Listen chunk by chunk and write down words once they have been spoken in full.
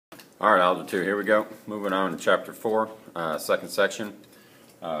All right, Algebra 2, here we go. Moving on to Chapter 4, second section.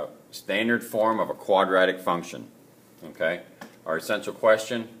 Standard form of a quadratic function. Okay. Our essential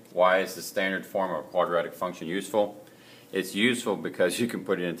question, why is the standard form of a quadratic function useful? It's useful because you can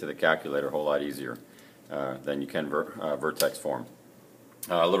put it into the calculator a whole lot easier than you can vertex form.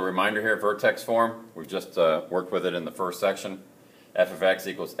 A little reminder here, vertex form, we've just worked with it in the first section. F of x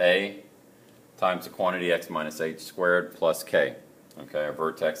equals a times the quantity x minus h squared plus k. Okay, our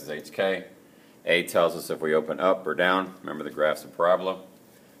vertex is hk. A tells us if we open up or down. Remember the graph's a parabola,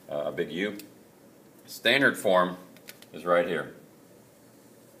 a big U. Standard form is right here.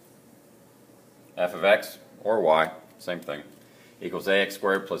 F of x or y, same thing, equals ax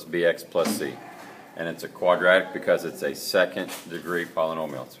squared plus bx plus c. And it's a quadratic because it's a second degree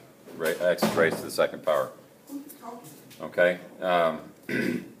polynomial. It's x is raised to the second power. Okay. The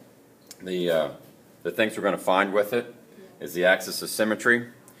things we're going to find with it is the axis of symmetry.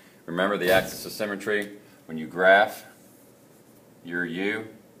 Remember the axis of symmetry, when you graph your U,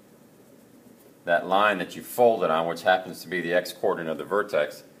 that line that you fold it on, which happens to be the x-coordinate of the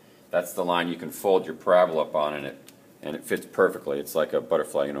vertex, that's the line you can fold your parabola up on, and it fits perfectly. It's like a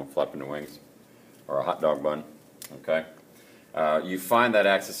butterfly, you know, flapping the wings, or a hot dog bun. Okay. You find that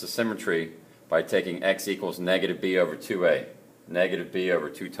axis of symmetry by taking x equals negative b over 2a. Negative b over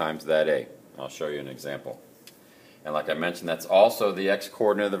 2 times that a. I'll show you an example. And like I mentioned, that's also the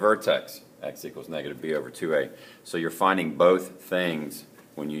x-coordinate of the vertex. X equals negative b over 2a. So you're finding both things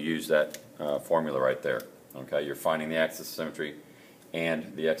when you use that formula right there. Okay, you're finding the axis of symmetry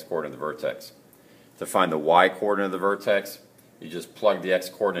and the x-coordinate of the vertex. To find the y-coordinate of the vertex, you just plug the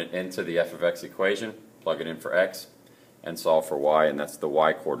x-coordinate into the f of x equation, plug it in for x, and solve for y, and that's the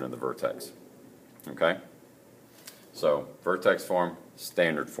y-coordinate of the vertex. Okay? So, vertex form,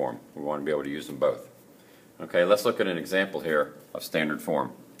 standard form. We want to be able to use them both. Okay, let's look at an example here of standard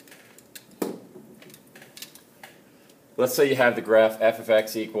form. Let's say you have the graph f of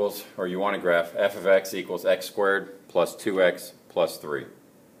x equals, or you want to graph f of x equals x squared plus 2x plus 3.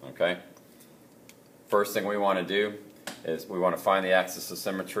 Okay? First thing we want to do is we want to find the axis of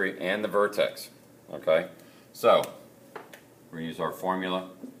symmetry and the vertex. Okay? So, we're going to use our formula,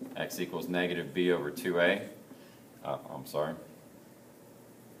 x equals negative b over 2a.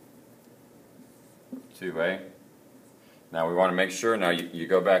 2a. Now we want to make sure, now you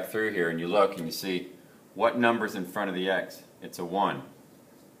go back through here and you look and you see what number's in front of the x. It's a 1.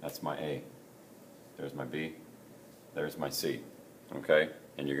 That's my a. There's my b. There's my c. Okay?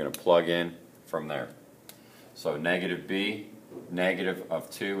 And you're going to plug in from there. So negative b, negative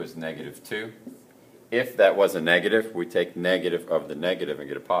of 2 is negative 2. If that was a negative, we take negative of the negative and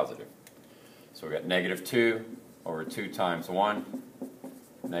get a positive. So we got negative 2 over 2 times 1.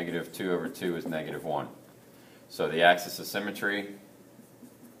 Negative 2 over 2 is negative 1. So the axis of symmetry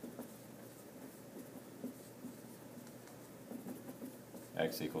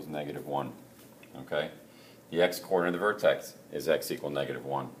x equals negative 1. Okay? The x-coordinate of the vertex is x equal negative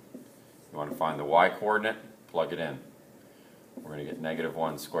 1. You want to find the y-coordinate, plug it in. We're going to get negative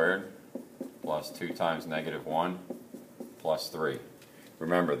 1 squared plus 2 times negative 1 plus 3.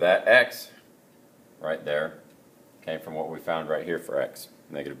 Remember that x right there came from what we found right here for x,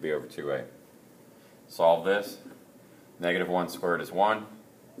 negative b over 2a. Solve this. Negative 1 squared is 1,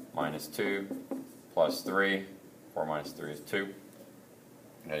 minus 2, plus 3. 4 minus 3 is 2.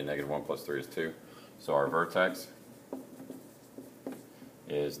 Okay, negative 1 plus 3 is 2. So our vertex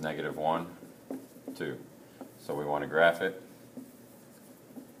is negative 1, 2. So we want to graph it.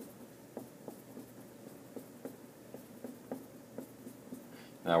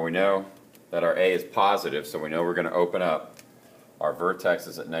 Now we know that our a is positive, so we know we're going to open up. Our vertex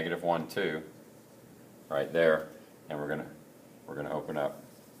is at negative 1, 2, right there, and we're going to open up.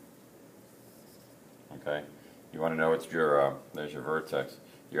 Okay, you want to know it's your there's your vertex.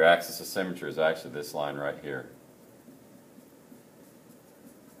 Your axis of symmetry is actually this line right here.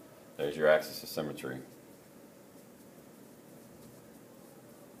 There's your axis of symmetry.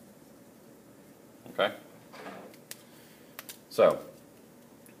 Okay, so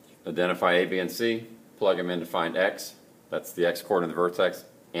identify A, B, and C, plug them in to find x. That's the x-coordinate of the vertex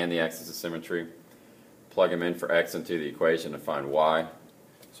and the axis of symmetry. Plug them in for x into the equation to find y,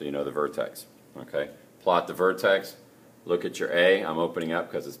 so you know the vertex. Okay. Plot the vertex. Look at your A. I'm opening up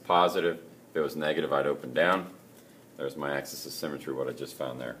because it's positive. If it was negative, I'd open down. There's my axis of symmetry, what I just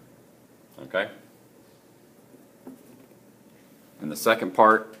found there. Okay. In the second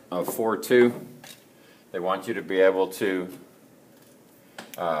part of 4.2, they want you to be able to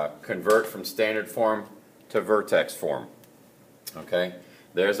convert from standard form to vertex form. Okay,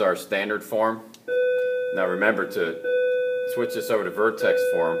 there's our standard form. Now remember to switch this over to vertex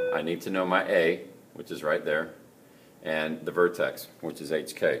form, I need to know my A, which is right there, and the vertex, which is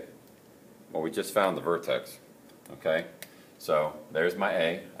HK. Well, we just found the vertex. Okay? So there's my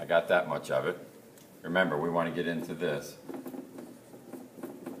A. I got that much of it. Remember, we want to get into this.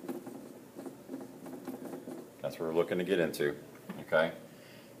 That's what we're looking to get into. Okay?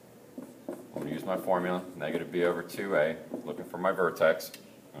 I'm going to use my formula, negative B over 2A, looking for my vertex.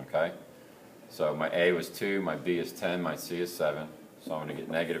 Okay? So my A was 2, my B is 10, my C is 7. So I'm going to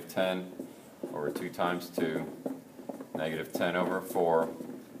get negative 10 over 2 times 2, negative 10 over 4,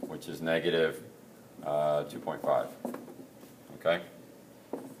 which is negative 2.5. Okay?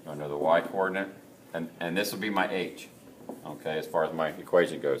 I know the y coordinate, and this will be my h, okay, as far as my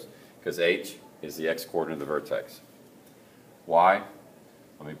equation goes, because h is the x coordinate of the vertex. Y,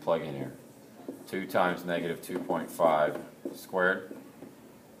 let me plug in here. 2 times negative 2.5 squared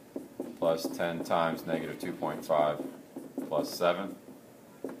plus 10 times negative 2.5 plus 7.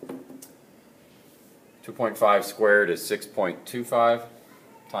 2.5 squared is 6.25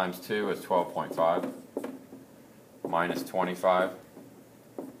 times 2 is 12.5 minus 25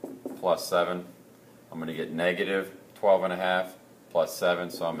 plus 7. I'm going to get negative 12.5 plus 7,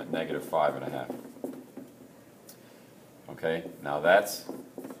 so I'm at negative 5.5. Okay, now that's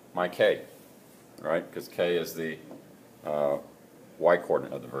my k, right? Because k is the y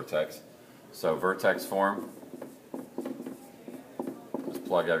coordinate of the vertex. So vertex form, just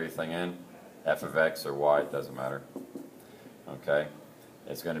plug everything in. F of x or y, it doesn't matter. Okay,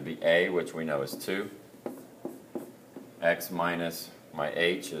 it's going to be a, which we know is 2. X minus my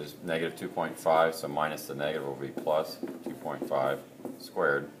h is negative 2.5, so minus the negative will be plus 2.5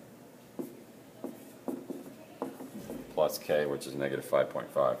 squared plus k, which is negative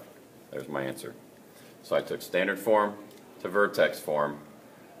 5.5. There's my answer. So I took standard form to vertex form.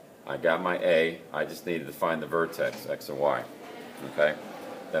 I got my a. I just needed to find the vertex, x and y. Okay?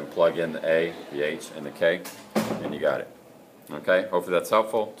 Then plug in the a, the h, and the k, and you got it. Okay? Hopefully that's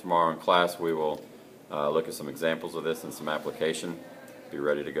helpful. Tomorrow in class we will look at some examples of this and some application. Be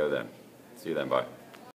ready to go then. See you then. Bye.